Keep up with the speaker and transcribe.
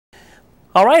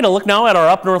All right, a look now at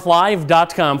our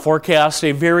UpNorthLive.com forecast.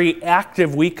 A very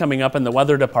active week coming up in the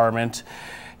weather department.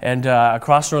 And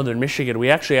across northern Michigan, we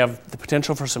actually have the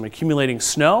potential for some accumulating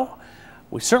snow.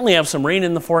 We certainly have some rain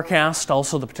in the forecast,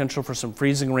 also the potential for some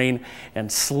freezing rain and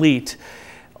sleet,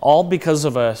 all because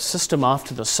of a system off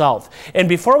to the south. And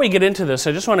before we get into this,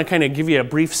 I just want to kind of give you a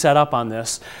brief setup on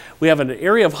this. We have an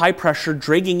area of high pressure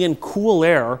dragging in cool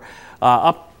air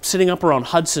sitting up around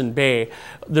Hudson Bay.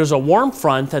 There's a warm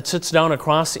front that sits down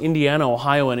across Indiana,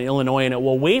 Ohio, and Illinois, and it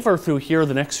will waver through here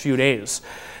the next few days.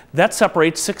 That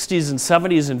separates 60s and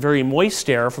 70s and very moist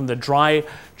air from the dry,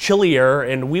 chilly air,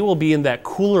 and we will be in that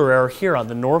cooler air here on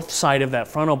the north side of that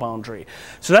frontal boundary.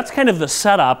 So that's kind of the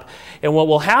setup, and what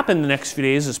will happen the next few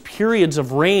days is periods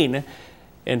of rain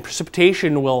and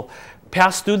precipitation will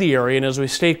pass through the area, and as we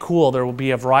stay cool, there will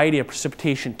be a variety of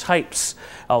precipitation types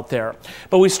out there.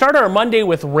 But we start our Monday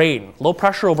with rain. Low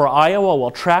pressure over Iowa will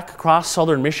track across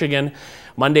southern Michigan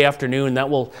Monday afternoon. That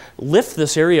will lift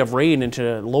this area of rain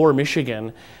into lower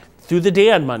Michigan through the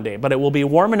day on Monday, but it will be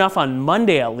warm enough on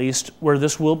Monday at least where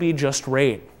this will be just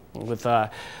rain with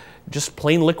just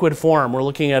plain liquid form. We're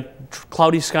looking at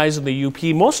cloudy skies in the UP.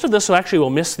 Most of this actually will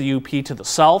miss the UP to the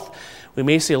south. We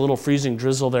may see a little freezing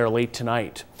drizzle there late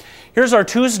tonight. Here's our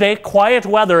Tuesday, quiet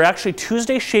weather. Actually,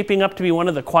 Tuesday shaping up to be one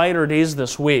of the quieter days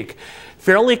this week.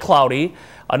 Fairly cloudy.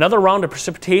 Another round of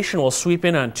precipitation will sweep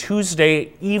in on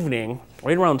Tuesday evening,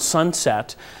 right around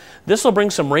sunset. This will bring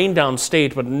some rain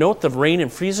downstate, but note the rain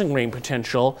and freezing rain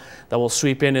potential that will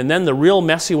sweep in. And then the real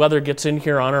messy weather gets in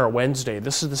here on our Wednesday.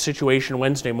 This is the situation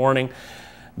Wednesday morning.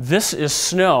 This is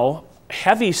snow.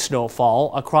 Heavy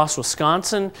snowfall across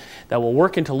Wisconsin that will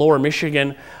work into lower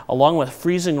Michigan, along with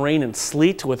freezing rain and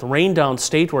sleet with rain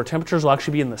downstate where temperatures will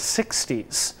actually be in the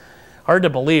 60s. Hard to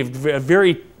believe, a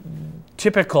very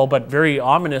typical but very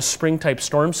ominous spring type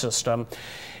storm system.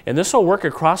 And this will work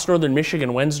across northern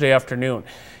Michigan Wednesday afternoon.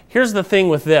 Here's the thing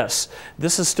with this.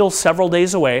 This is still several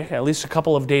days away, at least a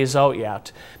couple of days out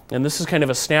yet. And this is kind of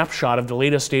a snapshot of the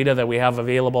latest data that we have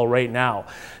available right now.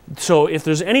 So if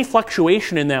there's any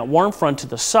fluctuation in that warm front to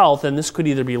the south, then this could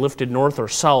either be lifted north or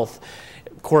south,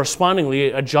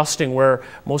 correspondingly adjusting where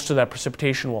most of that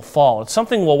precipitation will fall. It's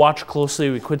something we'll watch closely.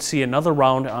 We could see another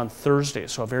round on Thursday,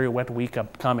 so a very wet week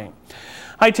upcoming.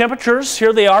 High temperatures,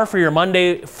 here they are for your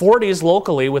Monday, 40s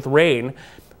locally with rain.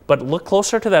 But look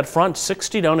closer to that front,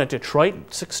 60 down at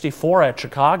Detroit, 64 at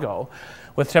Chicago,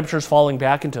 with temperatures falling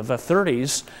back into the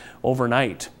 30s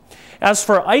overnight. As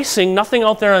for icing, nothing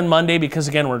out there on Monday because,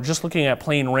 again, we're just looking at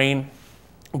plain rain.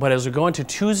 But as we go into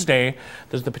Tuesday,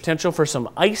 there's the potential for some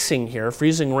icing here,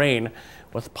 freezing rain,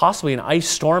 with possibly an ice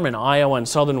storm in Iowa and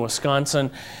southern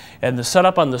Wisconsin. And the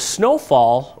setup on the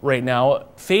snowfall right now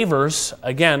favors,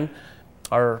 again,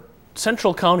 our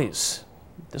central counties.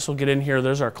 This will get in here.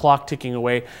 There's our clock ticking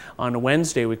away. On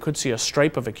Wednesday, we could see a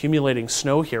stripe of accumulating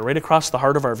snow here right across the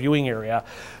heart of our viewing area.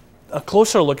 A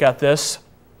closer look at this,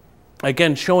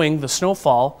 again, showing the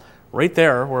snowfall right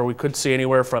there where we could see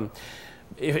anywhere from,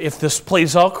 if this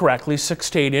plays out correctly, 6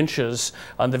 to 8 inches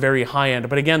on the very high end.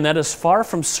 But again, that is far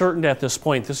from certain at this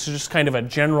point. This is just kind of a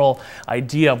general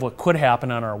idea of what could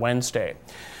happen on our Wednesday.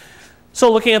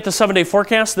 So looking at the 7-day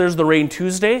forecast, there's the rain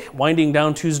Tuesday, winding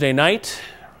down Tuesday night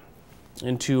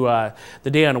into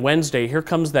the day on Wednesday. Here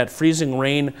comes that freezing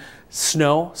rain,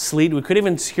 snow, sleet. We could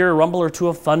even hear a rumble or two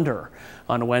of thunder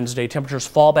on Wednesday. Temperatures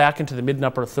fall back into the mid and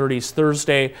upper 30s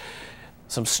Thursday.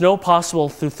 Some snow possible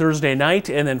through Thursday night,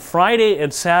 and then Friday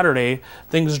and Saturday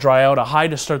things dry out. A high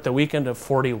to start the weekend of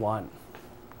 41.